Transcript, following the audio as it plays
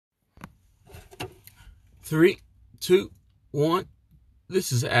Three, two, one.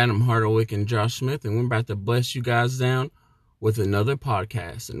 This is Adam Hardwick and Josh Smith, and we're about to bless you guys down with another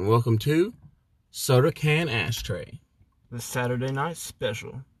podcast. And welcome to Soda Can Ashtray, the Saturday night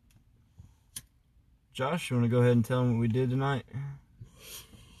special. Josh, you want to go ahead and tell them what we did tonight?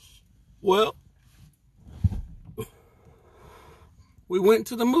 Well, we went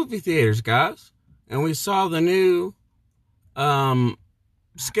to the movie theaters, guys, and we saw the new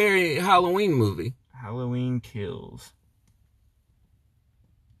scary Halloween movie. Halloween Kills.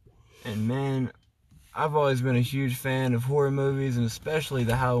 And man, I've always been a huge fan of horror movies, and especially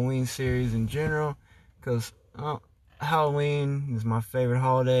the Halloween series in general, because Halloween is my favorite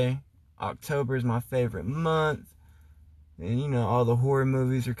holiday. October is my favorite month. And you know, all the horror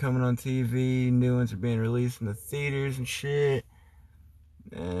movies are coming on TV, new ones are being released in the theaters and shit.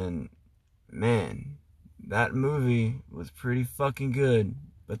 And man, that movie was pretty fucking good.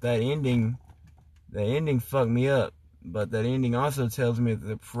 But the ending fucked me up. But that ending also tells me that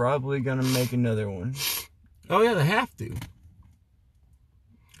they're probably gonna make another one. Oh yeah, they have to.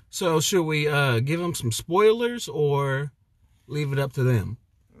 So should we give them some spoilers or leave it up to them?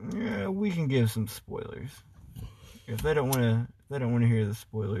 Yeah, we can give some spoilers. If they don't want to hear the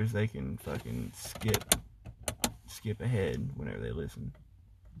spoilers, they can fucking skip ahead whenever they listen.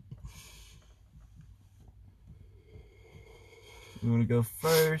 You want to go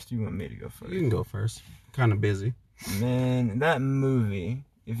first? Or you want me to go first? You can go first. Kind of busy. Man, that movie,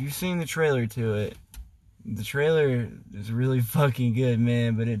 if you've seen the trailer to it, the trailer is really fucking good,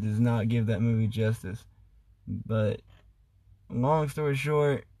 man, but it does not give that movie justice. But, long story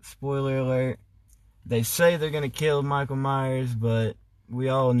short, spoiler alert, they say they're gonna kill Michael Myers, but we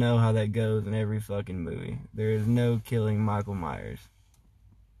all know how that goes in every fucking movie. There is no killing Michael Myers.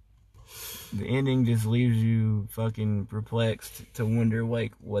 The ending just leaves you fucking perplexed to wonder,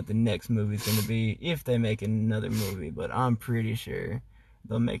 like, what the next movie's gonna be, if they make another movie. But I'm pretty sure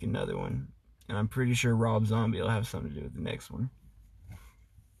they'll make another one. And I'm pretty sure Rob Zombie will have something to do with the next one.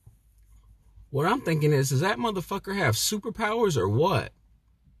 What I'm thinking is, does that motherfucker have superpowers or what?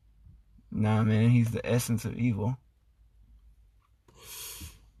 Nah, man, he's the essence of evil.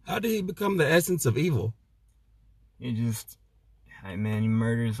 How did he become the essence of evil? He just... Hey, man, he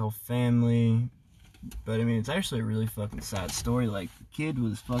murdered his whole family. But, I mean, it's actually a really fucking sad story. Like, the kid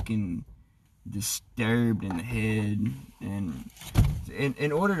was fucking disturbed in the head. And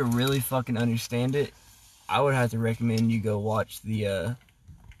in order to really fucking understand it, I would have to recommend you go watch the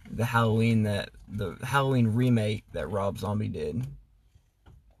Halloween remake that Rob Zombie did.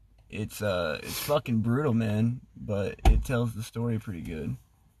 It's fucking brutal, man. But it tells the story pretty good.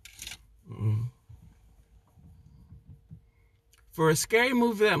 Mm. For a scary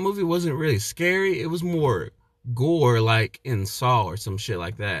movie, that movie wasn't really scary. It was more gore, like in Saw or some shit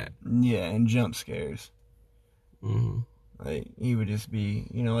like that. Yeah, and jump scares. Mm-hmm. Like, he would just be,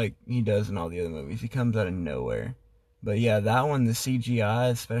 you know, like he does in all the other movies. He comes out of nowhere. But yeah, that one, the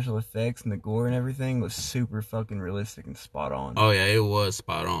CGI, special effects, and the gore and everything was super fucking realistic and spot on. Oh yeah, it was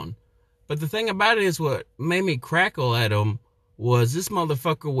spot on. But the thing about it is, what made me crackle at him was this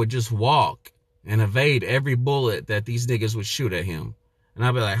motherfucker would just walk and evade every bullet that these niggas would shoot at him. And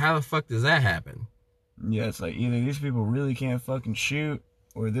I'd be like, how the fuck does that happen? Yeah, it's like, either these people really can't fucking shoot,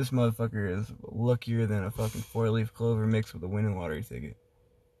 or this motherfucker is luckier than a fucking 4-leaf clover mixed with a winning lottery ticket.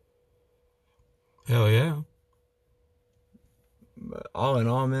 Hell yeah. But all in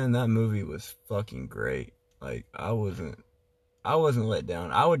all, man, that movie was fucking great. Like, I wasn't let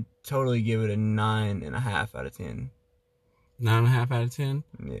down. I would totally give it a 9.5 out of 10. 9.5 out of 10?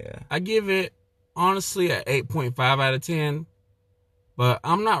 Yeah. I give it, honestly, an 8.5 out of 10. But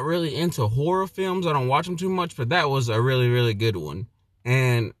I'm not really into horror films. I don't watch them too much, but that was a really, really good one.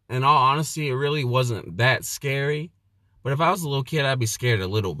 And in all honesty, it really wasn't that scary. But if I was a little kid, I'd be scared a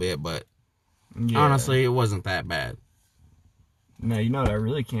little bit. But yeah, honestly, it wasn't that bad. Now, you know what I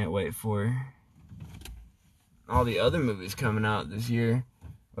really can't wait for? All the other movies coming out this year.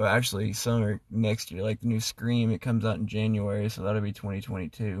 Well, actually, some are next year. Like the new Scream, it comes out in January, so that'll be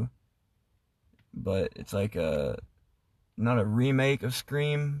 2022. But it's like not a remake of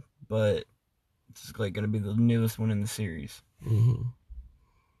Scream, but it's like going to be the newest one in the series. Mm-hmm.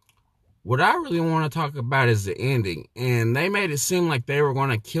 What I really want to talk about is the ending. And they made it seem like they were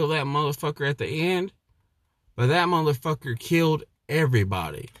going to kill that motherfucker at the end. But that motherfucker killed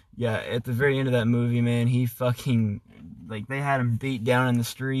everybody. Yeah, at the very end of that movie, man, he fucking... Like, they had him beat down in the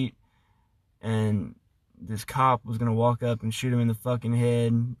street. And this cop was going to walk up and shoot him in the fucking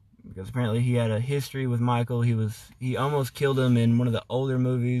head. Because apparently he had a history with Michael. He almost killed him in one of the older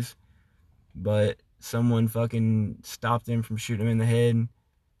movies. But someone fucking stopped him from shooting him in the head.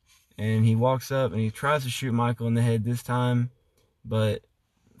 And he walks up and he tries to shoot Michael in the head this time, but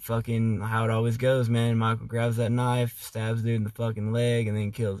fucking how it always goes, man. Michael grabs that knife, stabs dude in the fucking leg, and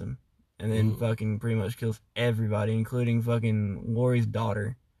then kills him. And then fucking pretty much kills everybody, including fucking Laurie's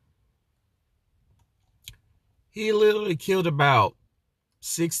daughter. He literally killed about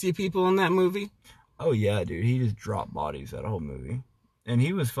 60 people in that movie. Oh yeah, dude. He just dropped bodies that whole movie. And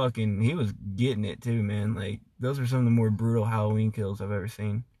he was getting it too, man. Like, those are some of the more brutal Halloween kills I've ever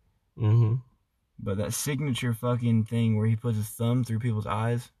seen. Mm-hmm. But that signature fucking thing where he puts his thumb through people's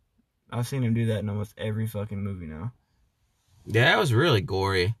eyes, I've seen him do that in almost every fucking movie now. Yeah, that was really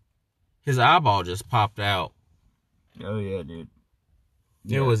gory. His eyeball just popped out. Oh yeah, dude.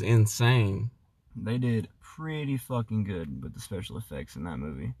 It was insane. They did pretty fucking good with the special effects in that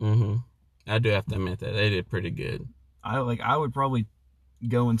movie. Mm-hmm. I do have to admit that. They did pretty good. I would probably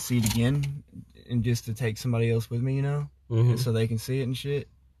go and see it again, and just to take somebody else with me, you know? Mm-hmm. So they can see it and shit.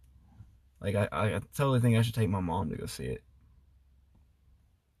 Like, I totally think I should take my mom to go see it.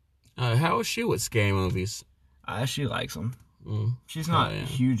 How is she with scary movies? She likes them. Mm. She's not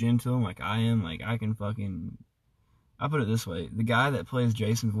huge into them like I am. Like, I put it this way. The guy that plays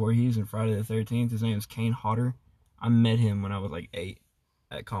Jason Voorhees in Friday the 13th, his name is Kane Hodder. I met him when I was like 8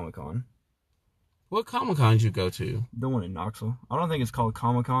 at Comic-Con. What Comic-Con did you go to? The one in Knoxville. I don't think it's called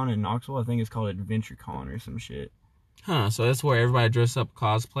Comic-Con in Knoxville. I think it's called Adventure Con or some shit. Huh, so that's where everybody dressed up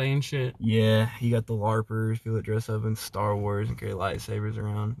cosplay and shit? Yeah, you got the LARPers, people that dress up in Star Wars and carry lightsabers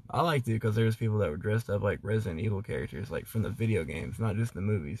around. I liked it because there was people that were dressed up like Resident Evil characters, like from the video games, not just the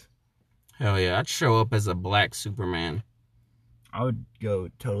movies. Hell yeah, I'd show up as a black Superman. I would go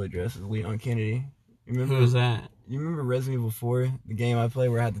totally dressed as Leon Kennedy. Who's that? You remember Resident Evil 4, the game I played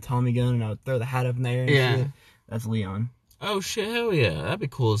where I had the Tommy gun and I would throw the hat up in the air and shit? That's Leon. Oh shit, hell yeah, that'd be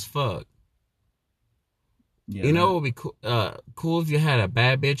cool as fuck. Yeah, you know what would be cool if you had a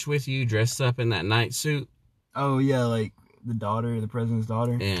bad bitch with you dressed up in that night suit? Oh yeah, like the president's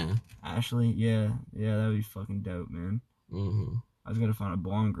daughter? Yeah. Ashley? Yeah, that would be fucking dope, man. Mm-hmm. I was gonna find a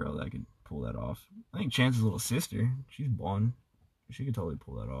blonde girl that could pull that off. I think Chance's little sister, she's blonde. She could totally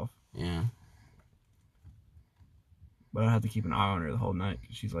pull that off. Yeah. But I'd have to keep an eye on her the whole night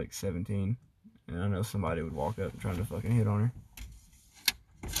because she's like 17. And I know somebody would walk up trying to fucking hit on her.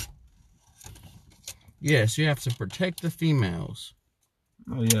 Yes, you have to protect the females.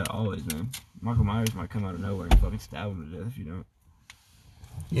 Oh yeah, always, man. Michael Myers might come out of nowhere and fucking stab him to death if you don't.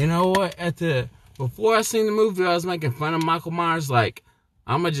 You know what? Before I seen the movie, I was making fun of Michael Myers. Like,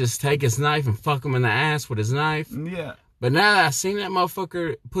 I'm gonna just take his knife and fuck him in the ass with his knife. Yeah. But now that I seen that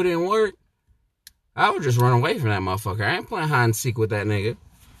motherfucker put in work, I would just run away from that motherfucker. I ain't playing hide and seek with that nigga.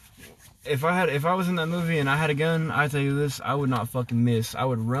 If I was in that movie and I had a gun, I tell you this, I would not fucking miss. I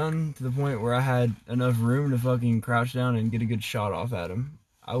would run to the point where I had enough room to fucking crouch down and get a good shot off at him.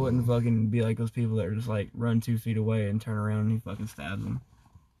 I wouldn't fucking be like those people that are just like run 2 feet away and turn around and he fucking stabs them.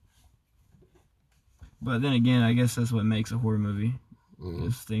 But then again, I guess that's what makes a horror movie.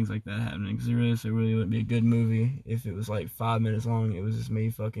 Is things like that happening. Because it really wouldn't be a good movie if it was like 5 minutes long. It was just me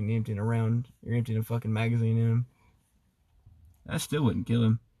fucking emptying around. You're emptying a fucking magazine in him. That still wouldn't kill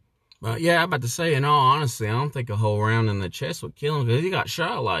him. Yeah, I'm about to say, in all honesty, I don't think a whole round in the chest would kill him because he got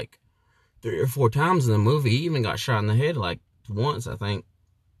shot like 3 or 4 times in the movie. He even got shot in the head like once, I think.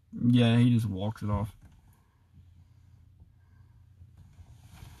 Yeah, he just walks it off.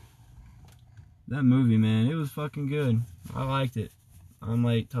 That movie, man, it was fucking good. I liked it. I'm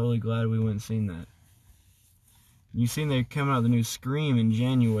like totally glad we went and seen that. You seen they're coming out the new Scream in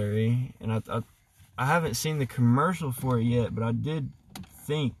January, and I haven't seen the commercial for it yet, but I did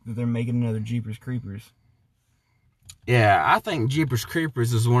think that they're making another Jeepers Creepers. Yeah, I think Jeepers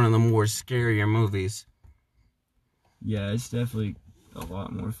Creepers is one of the more scarier movies. Yeah, it's definitely a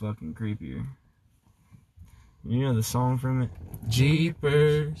lot more fucking creepier. You know the song from it?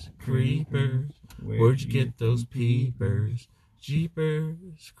 Jeepers Creepers, where'd you get those peepers? Jeepers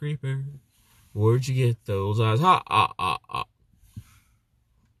Creepers, where'd you get those eyes? Ha, ah, ah, ah.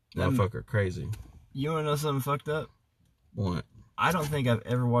 That fucker crazy. You wanna know something fucked up? What? I don't think I've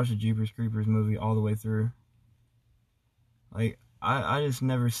ever watched a Jeepers Creepers movie all the way through. Like, I just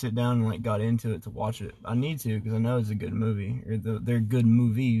never sit down and like got into it to watch it. I need to because I know it's a good movie, or they're good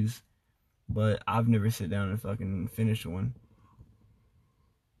movies, but I've never sit down and fucking finished one.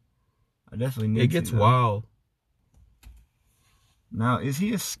 I definitely need to. It gets wild. Now, is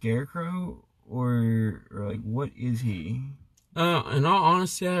he a scarecrow or like what is he? In all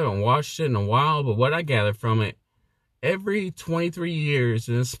honesty, I haven't watched it in a while, but what I gather from it, every 23 years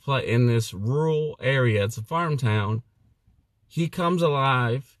in this rural area, it's a farm town, he comes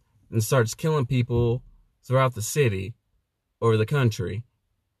alive and starts killing people throughout the city or the country.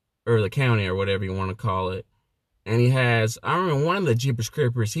 or the county or whatever you want to call it. And he has, I remember one of the Jeepers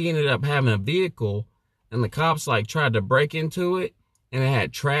Creepers, he ended up having a vehicle and the cops like tried to break into it and it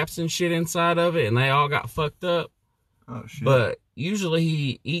had traps and shit inside of it and they all got fucked up. Oh, shit. But usually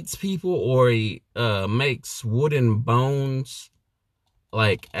he eats people or he makes wooden bones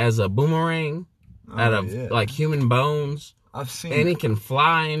like as a boomerang out of like human bones. I've seen and he can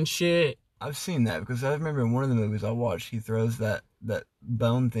fly and shit. I've seen that because I remember in one of the movies I watched, he throws that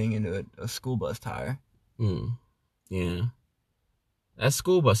bone thing into a school bus tire. Yeah. That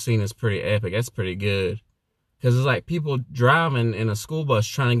school bus scene is pretty epic. That's pretty good. Because it's like people driving in a school bus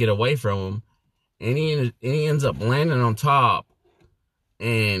trying to get away from him. And he ends up landing on top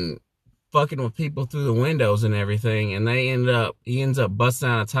and fucking with people through the windows and everything. And he ends up busting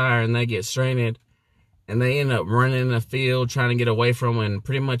out a tire and they get stranded. And they end up running in the field trying to get away from him. And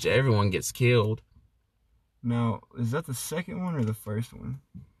pretty much everyone gets killed. Now, is that the second one or the first one?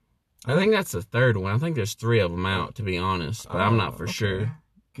 I think that's the third one. I think there's 3 of them out, to be honest. But I'm not for sure.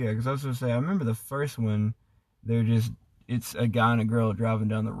 Yeah, because I was going to say, I remember the first one, it's a guy and a girl driving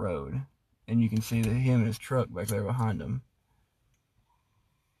down the road. And you can see him and his truck back there behind him.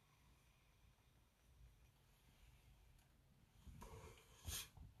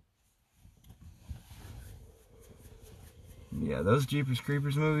 Yeah, those Jeepers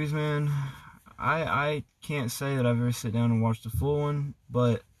Creepers movies, man. I can't say that I've ever sit down and watched a full one,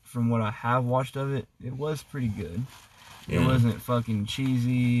 but from what I have watched of it, it was pretty good. Yeah. It wasn't fucking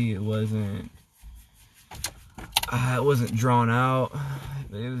cheesy. It wasn't drawn out.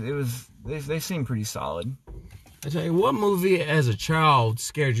 They seemed pretty solid. I tell you, what movie as a child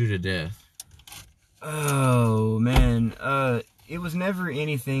scared you to death? Oh man, it was never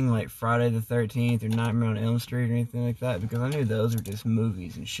anything like Friday the 13th or Nightmare on Elm Street or anything like that, because I knew those were just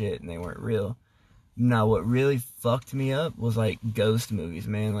movies and shit and they weren't real. Now, what really fucked me up was like ghost movies,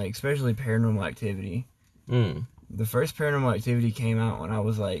 man, like especially Paranormal Activity. The first Paranormal Activity came out when I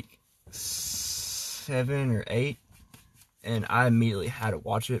was like 7 or 8, and I immediately had to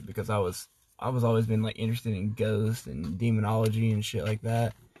watch it because I was always been like interested in ghosts and demonology and shit like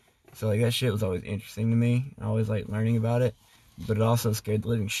that. So like that shit was always interesting to me. I always liked learning about it, but it also scared the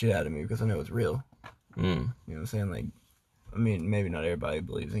living shit out of me because I know it's real. You know what I'm saying? Like, I mean, maybe not everybody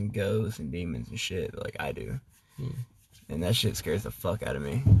believes in ghosts and demons and shit, but like I do. And that shit scares the fuck out of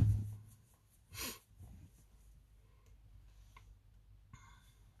me.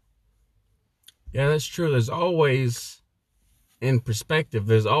 Yeah, that's true. There's always, in perspective,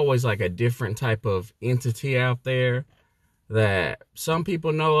 there's always like a different type of entity out there that some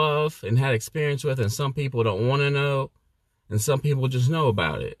people know of and had experience with, and some people don't want to know, and some people just know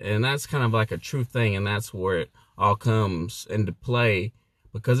about it. And that's kind of like a true thing, and that's where it all comes into play.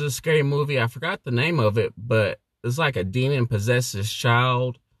 Because it's a scary movie. I forgot the name of it, but it's like a demon possessed this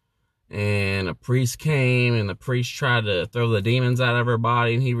child, and a priest came, and the priest tried to throw the demons out of her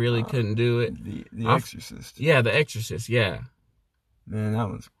body, and he really couldn't do it. The Exorcist. Yeah, The Exorcist, yeah. Man, that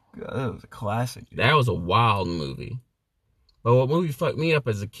was a classic, dude. That was a wild movie. But what movie fucked me up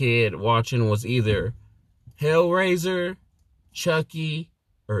as a kid watching was either Hellraiser, Chucky,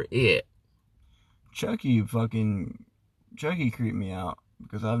 or It. Chucky creeped me out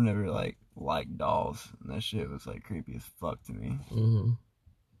because I've never liked dolls, and that shit was like creepy as fuck to me. And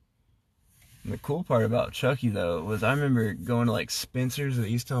the cool part about Chucky though was I remember going to like Spencer's at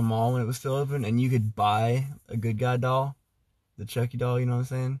the East Town Mall when it was still open, and you could buy a good guy doll, the Chucky doll. You know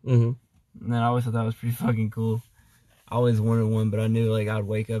what I'm saying? And I always thought that was pretty fucking cool. I always wanted one, but I knew like I'd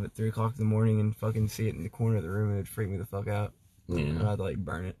wake up at 3 o'clock in the morning and fucking see it in the corner of the room and it'd freak me the fuck out. Yeah. And I'd like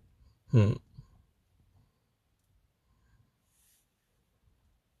burn it.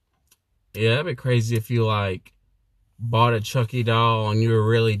 Yeah, that'd be crazy if you like bought a Chucky doll and you were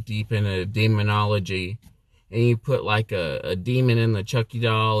really deep into demonology and you put like a demon in the Chucky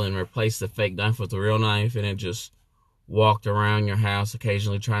doll and replaced the fake knife with the real knife, and it just walked around your house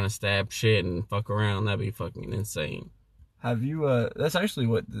occasionally trying to stab shit and fuck around. That'd be fucking insane. Have you, that's actually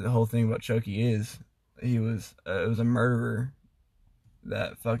what the whole thing about Chucky is. It was a murderer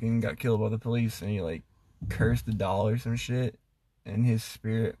that fucking got killed by the police, and he like cursed the doll or some shit, and his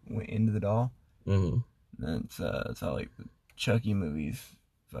spirit went into the doll. That's how like the Chucky movies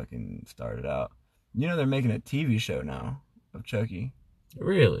fucking started out. You know they're making a TV show now of Chucky.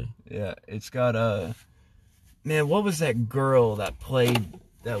 Really? Yeah, it's got man, what was that girl that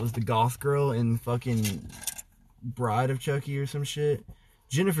was the goth girl in fucking Bride of Chucky or some shit?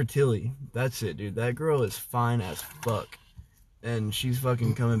 Jennifer Tilly. That's it, dude. That girl is fine as fuck. And she's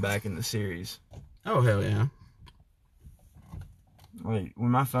fucking coming back in the series. Oh, hell yeah. Wait,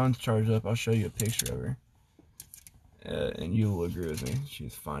 when my phone's charged up, I'll show you a picture of her. and you will agree with me.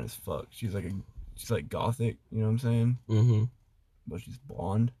 She's fine as fuck. She's like gothic, you know what I'm saying? Mm-hmm. But she's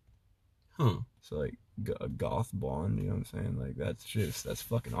blonde. Huh. So like a goth blonde, you know what I'm saying? Like that's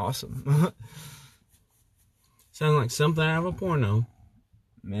fucking awesome. Sounds like something out of a porno.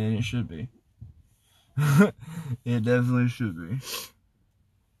 Man, it should be. It definitely should be.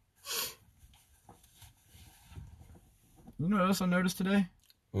 You know what else I noticed today?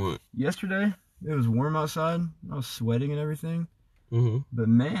 What? Yesterday, it was warm outside. I was sweating and everything. Mm-hmm. But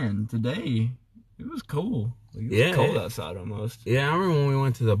man, today, it was cool. Like, it was cold outside almost. Yeah, I remember when we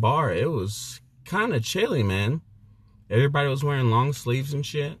went to the bar, it was kind of chilly, man. Everybody was wearing long sleeves and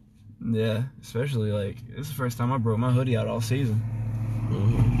shit. Yeah, especially like, this is the first time I broke my hoodie out all season.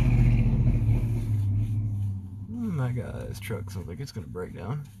 Mm-hmm. Oh my god, this truck sounds like it's gonna break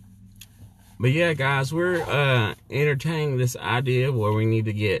down. But yeah, guys, we're entertaining this idea where we need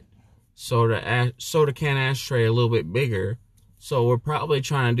to get soda can ashtray a little bit bigger. So we're probably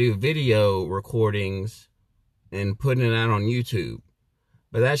trying to do video recordings and putting it out on YouTube.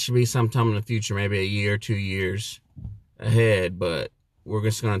 But that should be sometime in the future, maybe a year, 2 years ahead. But we're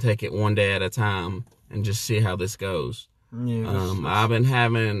just going to take it one day at a time and just see how this goes. Yeah, I've been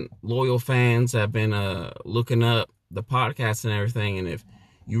having loyal fans. I've been looking up the podcast and everything. And if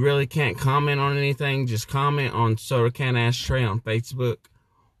you really can't comment on anything, just comment on Soda Can Ashtray on Facebook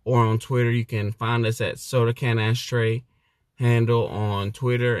or on Twitter. You can find us at Soda Can Ashtray handle on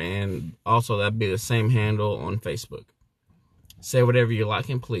Twitter, and also that'd be the same handle on Facebook. Say whatever you like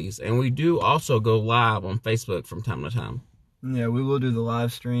and please. And we do also go live on Facebook from time to time. Yeah, we will do the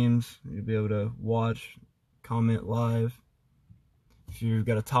live streams. You'll be able to watch, comment live. If you've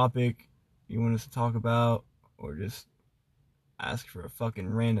got a topic you want us to talk about, or just ask for a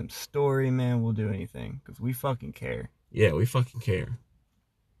fucking random story, man, we'll do anything. Because we fucking care. Yeah, we fucking care.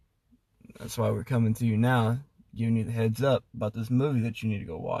 That's why we're coming to you now, giving you the heads up about this movie that you need to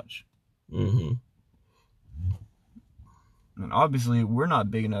go watch. Mm-hmm. And obviously, we're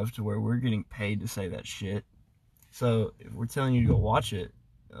not big enough to where we're getting paid to say that shit. So, if we're telling you to go watch it,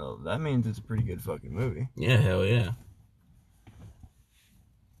 well, that means it's a pretty good fucking movie. Yeah, hell yeah.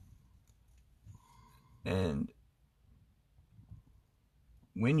 And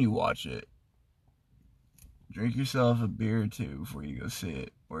when you watch it, drink yourself a beer or two before you go see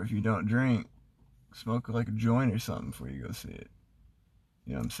it. Or if you don't drink, smoke like a joint or something before you go see it.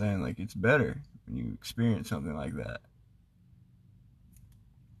 You know what I'm saying? Like, it's better when you experience something like that.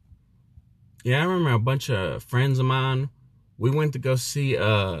 Yeah, I remember a bunch of friends of mine, we went to go see,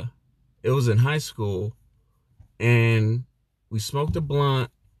 it was in high school, and we smoked a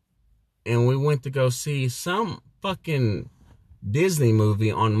blunt, and we went to go see some fucking Disney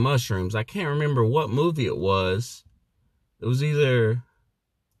movie on mushrooms. I can't remember what movie it was. It was either,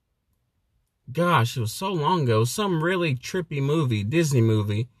 gosh, it was so long ago, some really trippy movie, Disney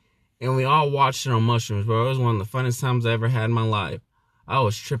movie, and we all watched it on mushrooms, bro. It was one of the funnest times I ever had in my life. I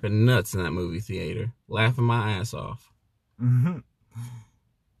was tripping nuts in that movie theater, laughing my ass off. Mm-hmm.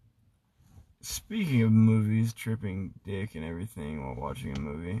 Speaking of movies, tripping dick and everything while watching a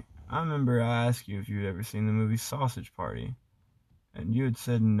movie, I remember I asked you if you'd ever seen the movie Sausage Party, and you had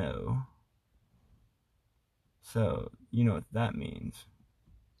said no. So, you know what that means.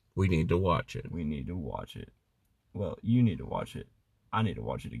 We need to watch it. We need to watch it. Well, you need to watch it. I need to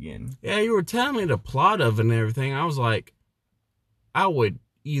watch it again. Yeah, you were telling me the plot of it and everything. I was like, I would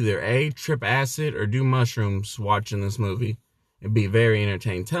either A, trip acid or do mushrooms watching this movie. It'd be very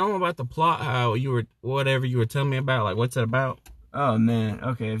entertaining. Tell them about the plot, how you were, whatever you were telling me about, like, what's it about? Oh, man.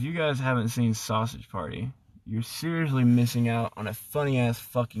 Okay, if you guys haven't seen Sausage Party, you're seriously missing out on a funny-ass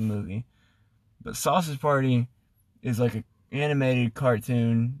fucking movie. But Sausage Party is like an animated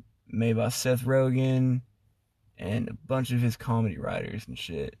cartoon made by Seth Rogen and a bunch of his comedy writers and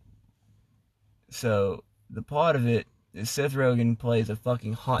shit. So, the plot of it is Seth Rogen plays a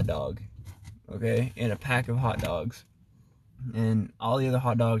fucking hot dog, okay, in a pack of hot dogs. And all the other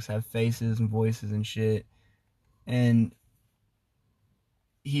hot dogs have faces and voices and shit. And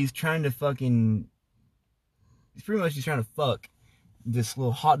he's trying to fucking... He's trying to fuck this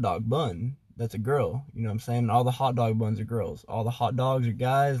little hot dog bun that's a girl. You know what I'm saying? And all the hot dog buns are girls. All the hot dogs are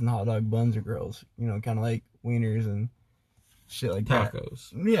guys and the hot dog buns are girls. You know, kind of like wieners and shit like that.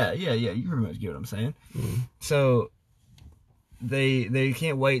 Tacos. Yeah. You pretty much get what I'm saying. So... They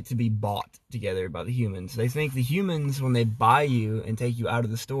can't wait to be bought together by the humans. They think the humans, when they buy you and take you out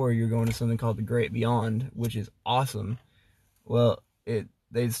of the store, you're going to something called the Great Beyond, which is awesome. Well,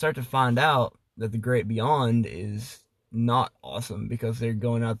 they start to find out that the Great Beyond is not awesome because they're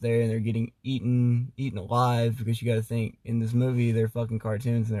going out there and they're getting eaten alive, because you got to think, in this movie, they're fucking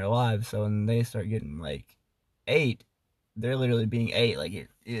cartoons and they're alive. So when they start getting, like, ate, they're literally being ate. Like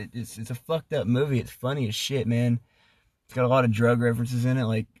it's a fucked up movie. It's funny as shit, man. It's got a lot of drug references in it,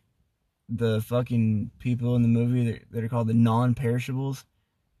 like the fucking people in the movie that are called the non-perishables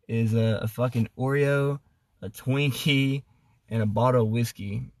is a fucking Oreo, a Twinkie, and a bottle of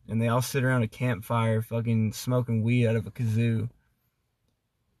whiskey, and they all sit around a campfire fucking smoking weed out of a kazoo.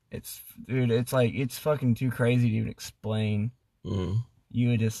 It's like, it's fucking too crazy to even explain. You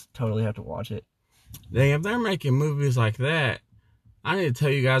would just totally have to watch it. Dang, if they're making movies like that, I need to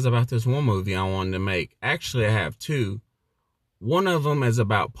tell you guys about this one movie I wanted to make. Actually, I have two. One of them is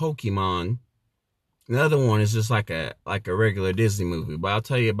about Pokemon. The other one is just like a regular Disney movie. But I'll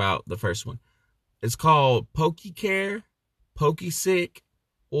tell you about the first one. It's called PokeCare, PokeSick,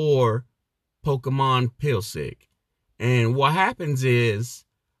 or Pokemon Pillsick. And what happens is,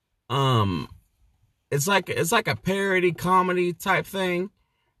 it's like a parody comedy type thing.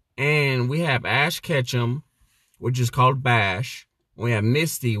 And we have Ash Ketchum, which is called Bash. We have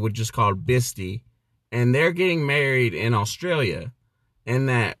Misty, which is called Bisty. And they're getting married in Australia. And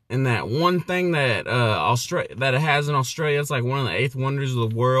that one thing that that it has in Australia, it's like one of the 8th wonders of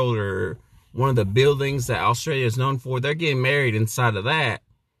the world, or one of the buildings that Australia is known for. They're getting married inside of that.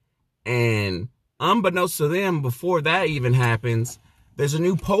 And unbeknownst to them, before that even happens, there's a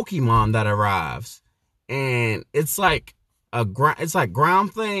new Pokemon that arrives. And it's like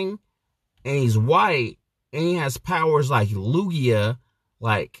Ground Thing, and he's white, and he has powers like Lugia,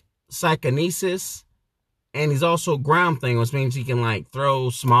 like psychokinesis, and he's also Ground Thing, which means he can like throw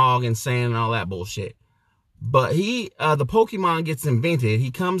smog and sand and all that bullshit. But the Pokemon gets invented.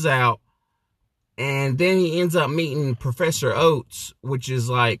 He comes out, and then he ends up meeting Professor Oats, which is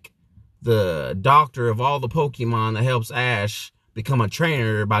like the doctor of all the Pokemon that helps Ash become a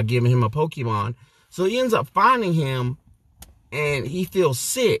trainer by giving him a Pokemon. So he ends up finding him, and he feels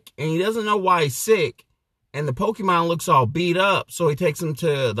sick, and he doesn't know why he's sick, and the Pokemon looks all beat up, so he takes him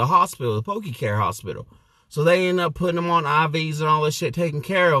to the hospital, the PokeCare hospital. So they end up putting him on IVs and all this shit, taking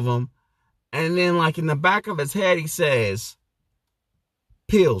care of him, and then, like, in the back of his head, he says,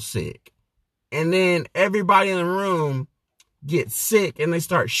 Pillsick. And then everybody in the room gets sick, and they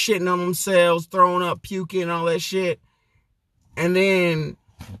start shitting on themselves, throwing up, puking, and all that shit. And then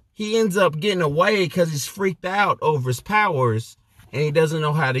he ends up getting away because he's freaked out over his powers, and he doesn't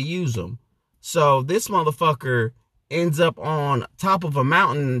know how to use them. So this motherfucker ends up on top of a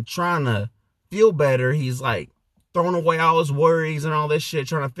mountain trying to feel better. He's like throwing away all his worries and all this shit,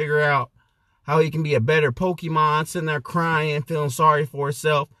 trying to figure out how he can be a better Pokemon, sitting there crying, feeling sorry for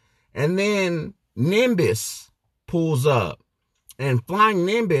himself. And then Nimbus pulls up. And Flying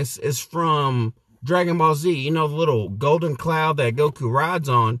Nimbus is from Dragon Ball Z. You know, the little golden cloud that Goku rides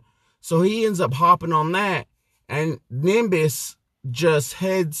on. So he ends up hopping on that. And Nimbus just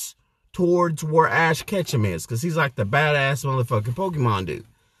heads towards where Ash Ketchum is, because he's like the badass motherfucking Pokemon dude.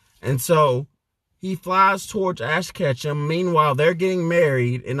 And so he flies towards Ash Ketchum. Meanwhile, they're getting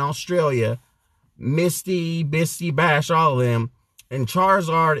married in Australia. Misty, Bisty, Bash, all of them. And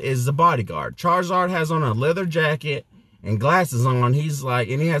Charizard is the bodyguard. Charizard has on a leather jacket and glasses on. He's like,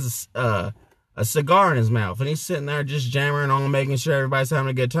 and he has a cigar in his mouth. And he's sitting there just jamming on, making sure everybody's having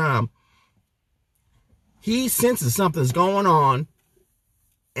a good time. He senses something's going on,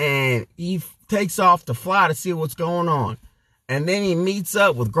 and he takes off to fly to see what's going on. And then he meets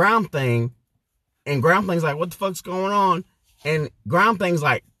up with Ground Thing, and Ground Thing's like, what the fuck's going on? And Ground Thing's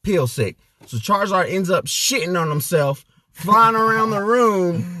like, Pillsick. So Charizard ends up shitting on himself, flying around the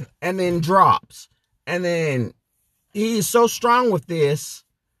room, and then drops. And then he's so strong with this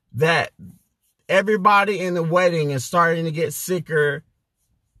that everybody in the wedding is starting to get sicker,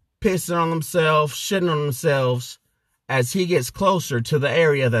 pissing on themselves, shitting on themselves as he gets closer to the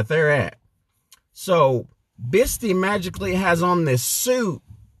area that they're at. So Bisty magically has on this suit,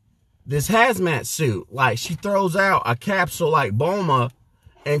 this hazmat suit. Like, she throws out a capsule like Bulma,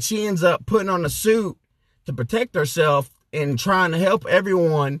 and she ends up putting on a suit to protect herself and trying to help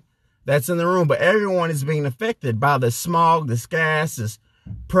everyone that's in the room. But everyone is being affected by the smog, this gas, this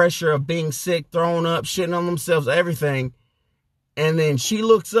pressure of being sick, throwing up, shitting on themselves, everything. And then she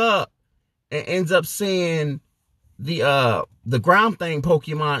looks up and ends up seeing the Ground Thing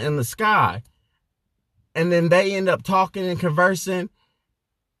Pokemon in the sky. And then they end up talking and conversing.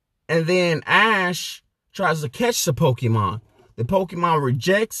 And then Ash tries to catch the Pokemon. The Pokemon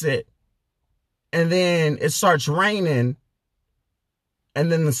rejects it. And then it starts raining.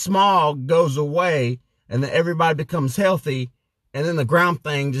 And then the smog goes away. And then everybody becomes healthy. And then the Ground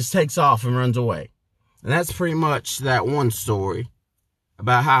Thing just takes off and runs away. And that's pretty much that one story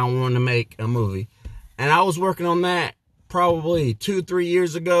about how I wanted to make a movie. And I was working on that probably 2-3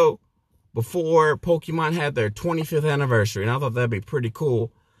 years ago before Pokemon had their 25th anniversary. And I thought that'd be pretty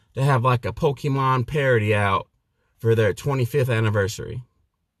cool to have like a Pokemon parody out for their 25th anniversary.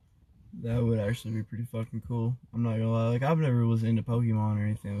 That would actually be pretty fucking cool. I'm not gonna lie. Like, I've never was into Pokemon or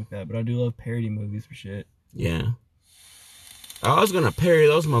anything like that, but I do love parody movies for shit. Yeah. I was gonna parody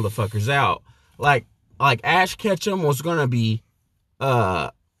those motherfuckers out. Like Ash Ketchum was gonna be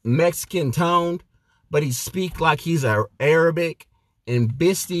Mexican toned, but he speak like he's Arabic, and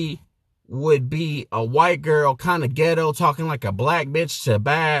Bisty would be a white girl, kind of ghetto, talking like a black bitch to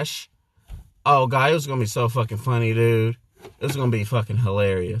Bash. Oh god, it was gonna be so fucking funny, dude. It was gonna be fucking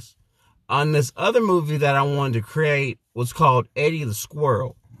hilarious. On this other movie that I wanted to create was called Eddie the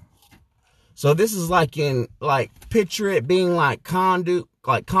Squirrel. So this is picture it being like Kung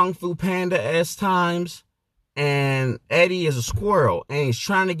Fu Panda-esque times. And Eddie is a squirrel, and he's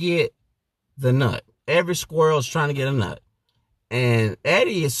trying to get the nut. Every squirrel is trying to get a nut. And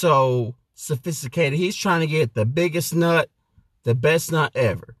Eddie is so sophisticated, he's trying to get the biggest nut, the best nut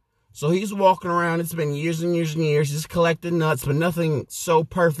ever. So he's walking around, it's been years and years and years, he's collecting nuts, but nothing so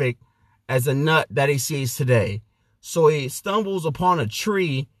perfect as a nut that he sees today. So he stumbles upon a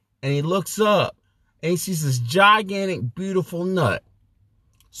tree, and he looks up, and he sees this gigantic, beautiful nut.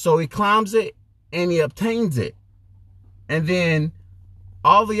 So he climbs it, and he obtains it. And then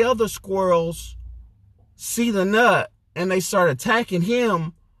all the other squirrels see the nut, and they start attacking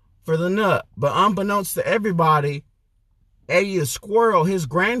him for the nut. But unbeknownst to everybody, Eddie the Squirrel, his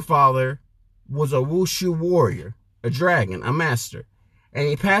grandfather, was a Wushu warrior, a dragon, a master. And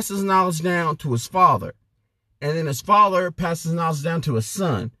he passes knowledge down to his father. And then his father passes knowledge down to his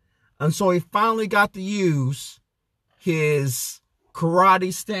son. And so he finally got to use his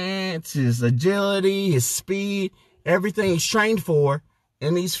karate stance, his agility, his speed, everything he's trained for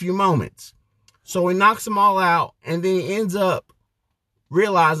in these few moments. So he knocks them all out, and then he ends up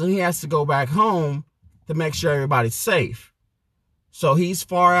realizing he has to go back home to make sure everybody's safe. So he's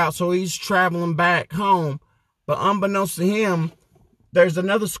far out, so he's traveling back home. But unbeknownst to him, there's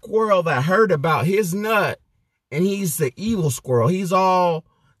another squirrel that heard about his nut, and he's the evil squirrel. He's all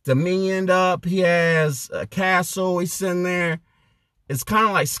dominioned up. He has a castle. He's sitting there. It's kind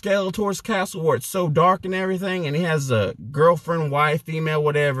of like Skeletor's castle, where it's so dark and everything, and he has a girlfriend, wife, female,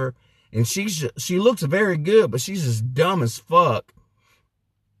 whatever, and she looks very good, but she's just dumb as fuck.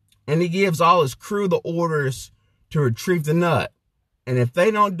 And he gives all his crew the orders to retrieve the nut, and if they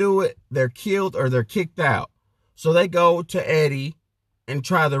don't do it, they're killed or they're kicked out. So they go to Eddie and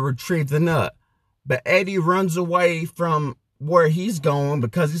try to retrieve the nut, but Eddie runs away from where he's going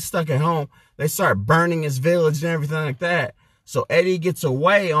because he's stuck at home. They start burning his village and everything like that. So Eddie gets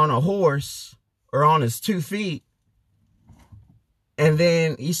away on a horse, or on his 2 feet. And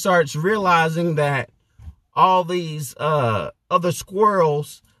then he starts realizing that all these other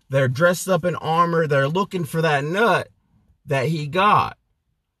squirrels, they're dressed up in armor. They're looking for that nut that he got.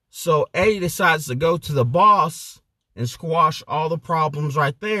 So Eddie decides to go to the boss and squash all the problems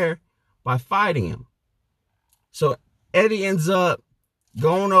right there by fighting him. So Eddie ends up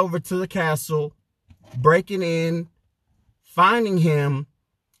going over to the castle, breaking in, finding him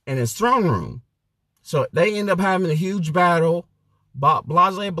in his throne room. So they end up having a huge battle. Blah,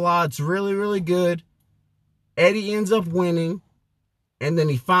 blah. It's really, really good. Eddie ends up winning. And then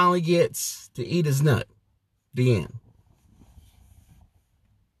he finally gets to eat his nut. The end.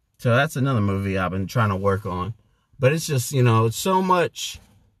 So that's another movie I've been trying to work on. But it's just, it's so much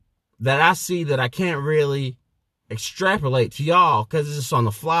that I see that I can't really extrapolate to y'all because it's just on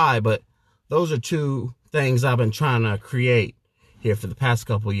the fly. But those are two things I've been trying to create here for the past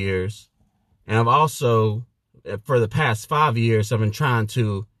couple years. And I've also, for the past 5 years, I've been trying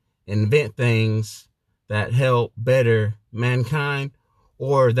to invent things that help better mankind,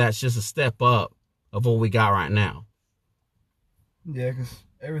 or that's just a step up of what we got right now. Yeah, because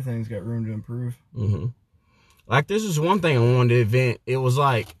everything's got room to improve. Mm-hmm. Like, this is one thing I wanted to invent. It was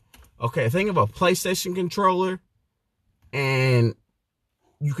like, okay, think of a PlayStation controller, and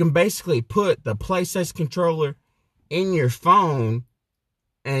you can basically put the PlayStation controller in your phone,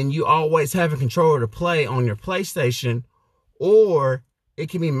 and you always have a controller to play on your PlayStation, or it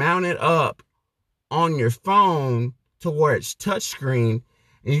can be mounted up on your phone to where it's touchscreen,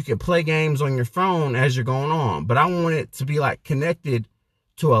 and you can play games on your phone as you're going on. But I want it to be like connected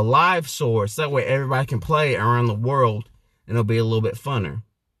to a live source. That way everybody can play around the world, and it'll be a little bit funner.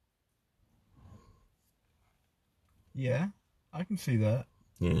 Yeah, I can see that.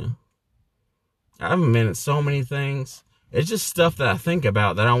 Yeah. I've invented so many things. It's just stuff that I think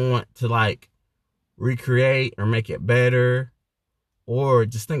about that I want to like recreate or make it better, or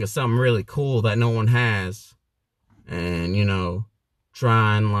just think of something really cool that no one has, and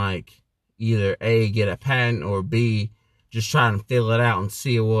try and like either A, get a patent, or B, just try and fill it out and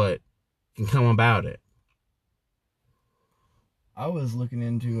see what can come about it. I was looking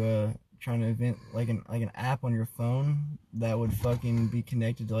into trying to invent like an app on your phone that would fucking be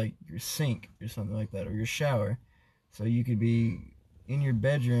connected to like your sink or something like that, or your shower, so you could be in your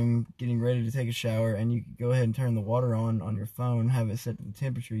bedroom getting ready to take a shower, and you could go ahead and turn the water on your phone, have it set to the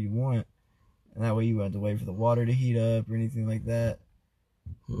temperature you want, and that way you wouldn't have to wait for the water to heat up or anything like that.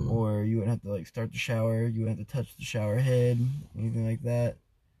 Or you wouldn't have to like start the shower, you wouldn't have to touch the shower head, anything like that.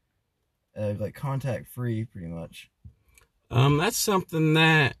 Like contact free, pretty much. That's something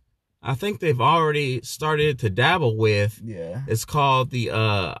that I think they've already started to dabble with. Yeah. It's called the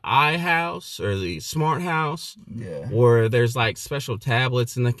iHouse or the Smart House. Yeah. Where there's like special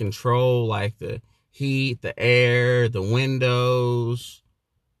tablets in the control, like the heat, the air, the windows,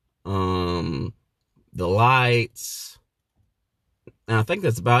 the lights. And I think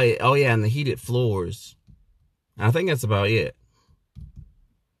that's about it. Oh yeah, and the heated floors. I think that's about it.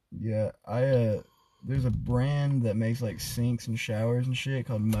 Yeah, there's a brand that makes like sinks and showers and shit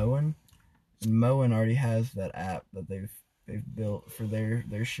called Moen, and Moen already has that app that they've built for their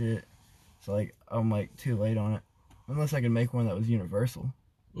shit. So like I'm like too late on it, unless I could make one that was universal.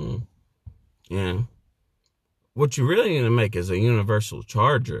 Yeah. What you really need to make is a universal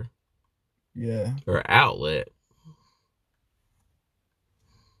charger. Yeah. Or outlet.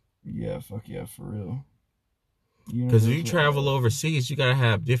 Yeah, fuck yeah, for real. Because if you travel overseas, you gotta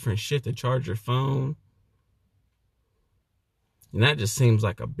have different shit to charge your phone. And that just seems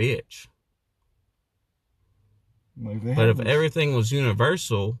like a bitch. But if everything was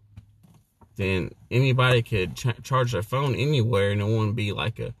universal, then anybody could charge their phone anywhere, and it wouldn't be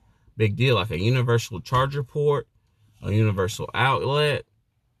like a big deal. Like a universal charger port, a universal outlet.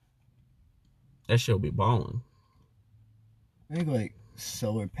 That shit would be balling. I think like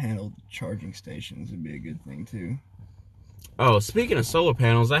solar panel charging stations would be a good thing too. Oh, speaking of solar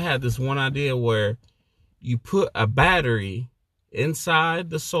panels, I had this one idea where you put a battery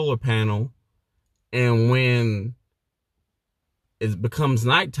inside the solar panel, and when it becomes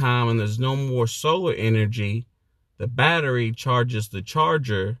nighttime and there's no more solar energy, the battery charges the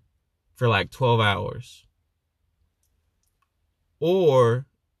charger for like 12 hours. Or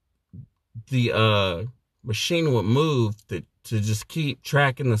the machine would move to just keep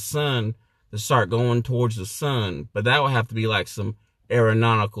tracking the sun to start going towards the sun. But that would have to be like some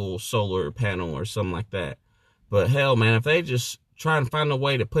aeronautical solar panel or something like that. But hell, man, if they just try and find a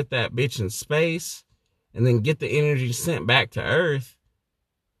way to put that bitch in space and then get the energy sent back to Earth,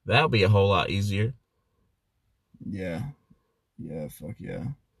 that'll be a whole lot easier. Yeah. Yeah, fuck yeah.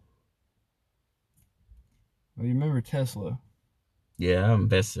 Well, you remember Tesla? Yeah, I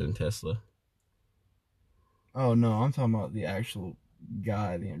invested in Tesla. Oh, no, I'm talking about the actual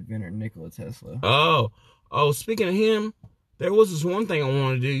guy, the inventor, Nikola Tesla. Oh, speaking of him, there was this one thing I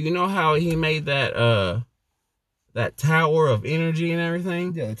wanted to do. You know how he made that tower of energy and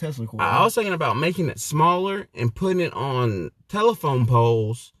everything? Yeah, the Tesla coil. I was thinking about making it smaller and putting it on telephone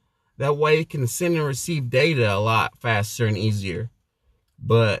poles. That way it can send and receive data a lot faster and easier.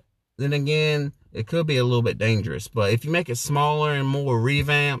 But then again, it could be a little bit dangerous. But if you make it smaller and more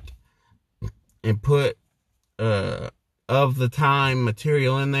revamped and put of the time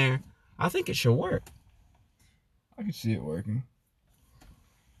material in there, I think it should work. I can see it working.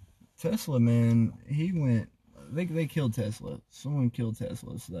 Tesla, man, he went. They killed Tesla. Someone killed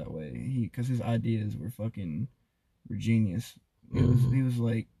Tesla so that way. Because his ideas were genius. He was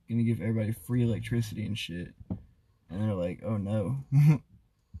like gonna give everybody free electricity and shit, and they're like, oh no,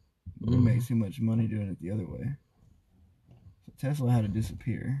 we make too much money doing it the other way. So Tesla had to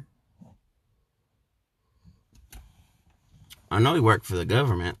disappear. I know he worked for the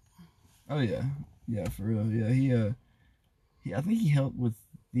government. Oh yeah, for real. Yeah, I think he helped with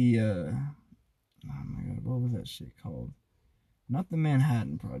the oh my god, what was that shit called? Not the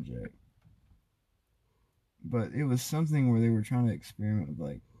Manhattan Project, but it was something where they were trying to experiment with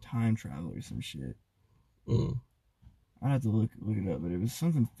like time travel or some shit. I'd have to look it up, but it was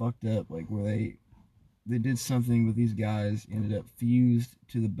something fucked up, like where they did something with these guys, ended up fused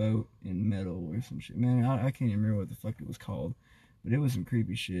to the boat in metal or some shit. Man, I can't even remember what the fuck it was called, but it was some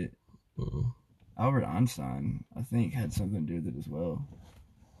creepy shit. Albert Einstein, I think, had something to do with it as well.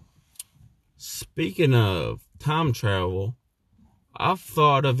 Speaking of time travel, I've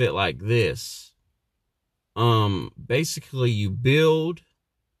thought of it like this. Basically you build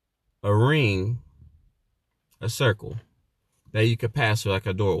a ring, a circle, that you could pass through like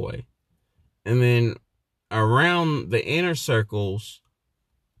a doorway. And then around the inner circles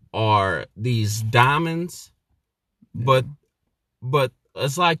are these diamonds, but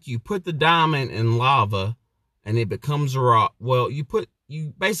it's like you put the diamond in lava and it becomes a rock. Well, you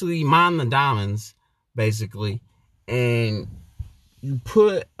basically mine the diamonds, basically, and you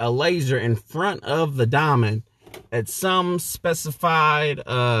put a laser in front of the diamond at some specified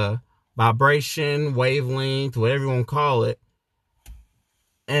vibration, wavelength, whatever you want to call it.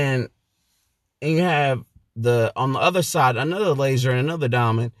 And you have on the other side another laser and another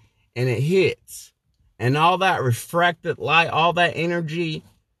diamond, and it hits. And all that refracted light, all that energy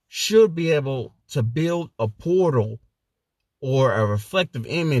should be able to build a portal or a reflective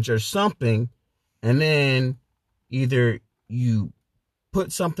image or something. And then either you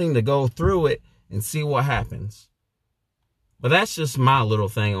put something to go through it and see what happens. But that's just my little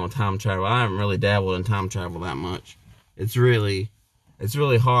thing on time travel. I haven't really dabbled in time travel that much. It's really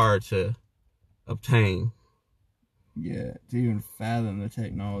hard to obtain. Yeah, to even fathom the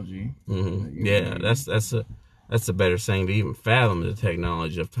technology. Mm-hmm. Yeah, that's a better saying. To even fathom the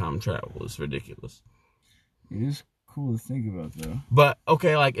technology of time travel is ridiculous. It is cool to think about, though. But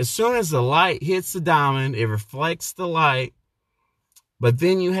okay, like as soon as the light hits the diamond, it reflects the light. But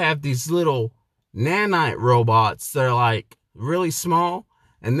then you have these little nanite robots that are like really small,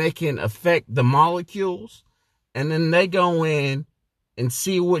 and they can affect the molecules, and then they go in and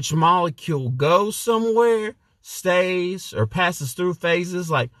see which molecule goes somewhere, stays, or passes through phases,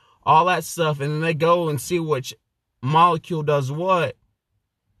 like all that stuff, and then they go and see which molecule does what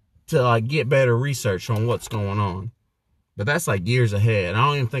to like get better research on what's going on. But that's like years ahead. I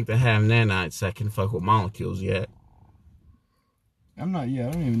don't even think they have nanites that can fuck with molecules yet. I don't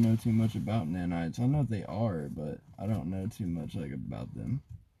even know too much about nanites. I know they are, but I don't know too much like about them.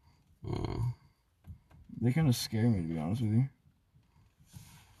 They kind of scare me, to be honest with you.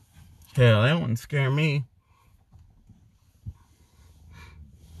 Hell, that wouldn't scare me.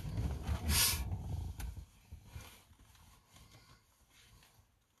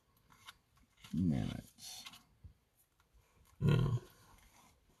 Nanites. Yeah.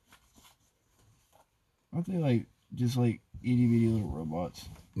 Aren't they like just like itty bitty little robots?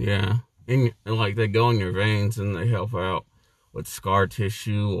 Yeah. And like they go in your veins and they help out with scar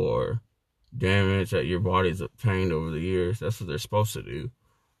tissue or damage that your body's obtained over the years. That's what they're supposed to do.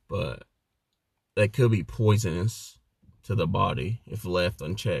 But they could be poisonous to the body if left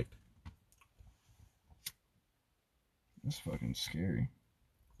unchecked. That's fucking scary.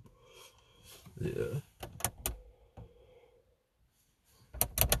 Yeah.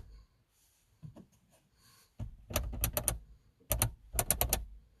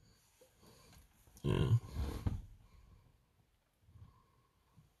 Yeah.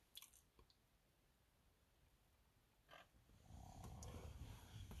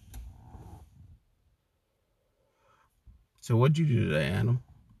 So what'd you do today, Adam?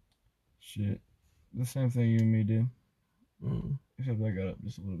 Shit. The same thing you and me did. Mm. Except I got up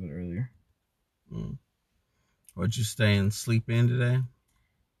just a little bit earlier. Mm. What'd you stay and sleep in today?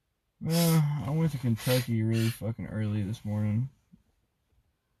 Well, I went to Kentucky really fucking early this morning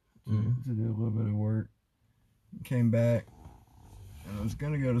to do a little bit of work. Came back, and I was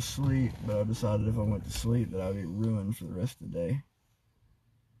gonna go to sleep, but I decided if I went to sleep that I'd be ruined for the rest of the day.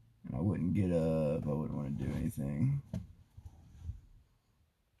 And I wouldn't get up, I wouldn't want to do anything.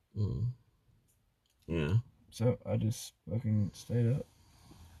 Yeah. So I just fucking stayed up.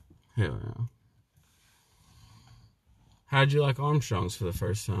 Hell yeah. How'd you like Armstrong's for the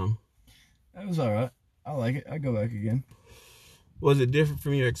first time? That was alright. I like it. I'd go back again. Was it different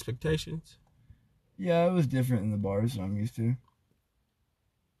from your expectations? Yeah, it was different than the bars that I'm used to.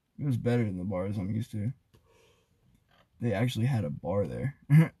 It was better than the bars I'm used to. They actually had a bar there.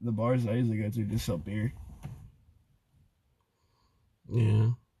 The bars I usually go to just sell beer.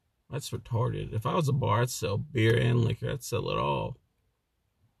 Yeah. That's retarded. If I was a bar, I'd sell beer and liquor. I'd sell it all.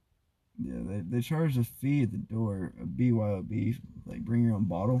 Yeah, they charge a fee at the door, a BYOB, like bring your own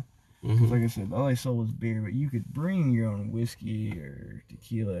bottle. Because like I said, all I sold was beer, but you could bring your own whiskey or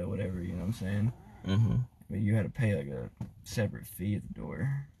tequila or whatever, you know what I'm saying? But you had to pay like a separate fee at the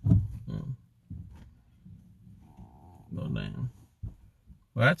door. Well, damn.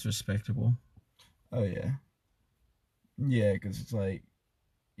 Well, that's respectable. Oh, yeah. Yeah, because it's like,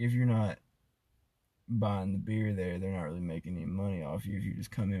 if you're not buying the beer there, they're not really making any money off you if you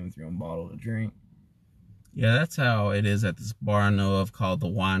just come in with your own bottle to drink. Yeah, that's how it is at this bar I know of called the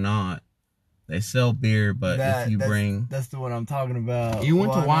Why Not. They sell beer, but if you bring... That's the one I'm talking about. You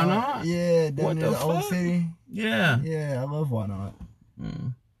went to Why Not? Yeah, down in the Old City. Yeah. Yeah, I love Why Not.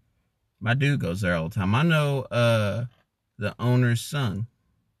 My dude goes there all the time. I know the owner's son.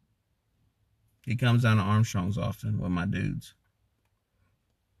 He comes down to Armstrong's often with my dudes.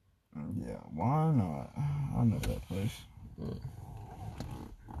 Yeah, Why Not? I know that place.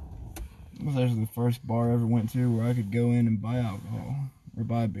 It was actually the first bar I ever went to where I could go in and buy alcohol or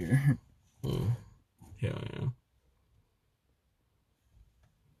buy beer. Hell yeah.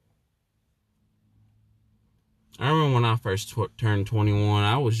 I remember when I first turned 21,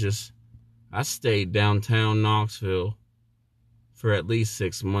 I stayed downtown Knoxville for at least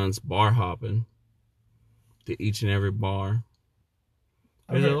 6 months bar hopping to each and every bar.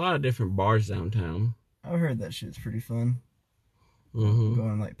 There's a lot of different bars downtown. I've heard that shit's pretty fun. Mm-hmm.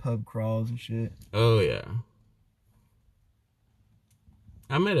 Going like pub crawls and shit. Oh, yeah.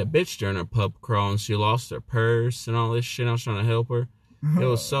 I met a bitch during a pub crawl and she lost her purse and all this shit. I was trying to help her. It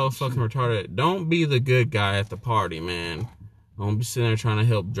was so fucking retarded. Don't be the good guy at the party, man. Don't be sitting there trying to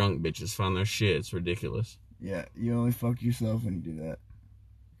help drunk bitches find their shit. It's ridiculous. Yeah, you only fuck yourself when you do that.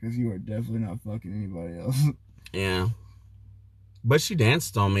 Because you are definitely not fucking anybody else. Yeah. But she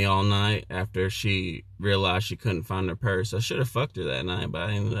danced on me all night after she realized she couldn't find her purse. I should have fucked her that night, but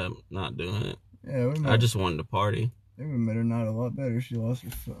I ended up not doing it. Yeah, I just wanted to party. It would have made her night a lot better. She lost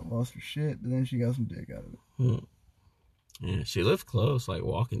her shit, but then she got some dick out of it. Yeah, she lived close, like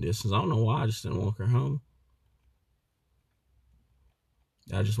walking distance. I don't know why I just didn't walk her home.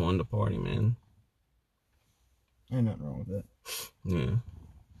 I just wanted to party, man. Ain't nothing wrong with that. Yeah.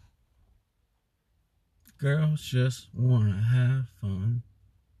 Girls just wanna have fun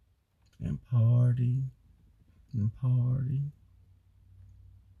and party and party.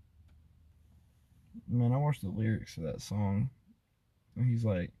 Man, I watched the lyrics of that song. He's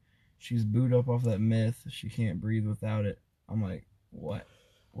like, she's booed up off that meth. She can't breathe without it. I'm like, what?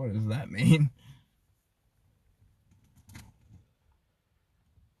 What does that mean?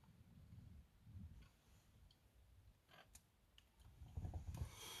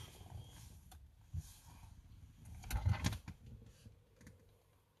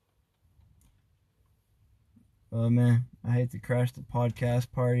 Man, I hate to crash the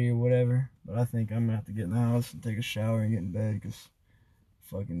podcast party or whatever, but I think I'm gonna have to get in the house and take a shower and get in bed because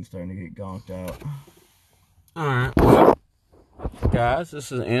fucking starting to get gonked out. Alright, well, guys,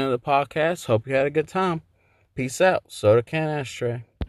 this is the end of the podcast. Hope you had a good time. Peace out. Soda Can Ashtray.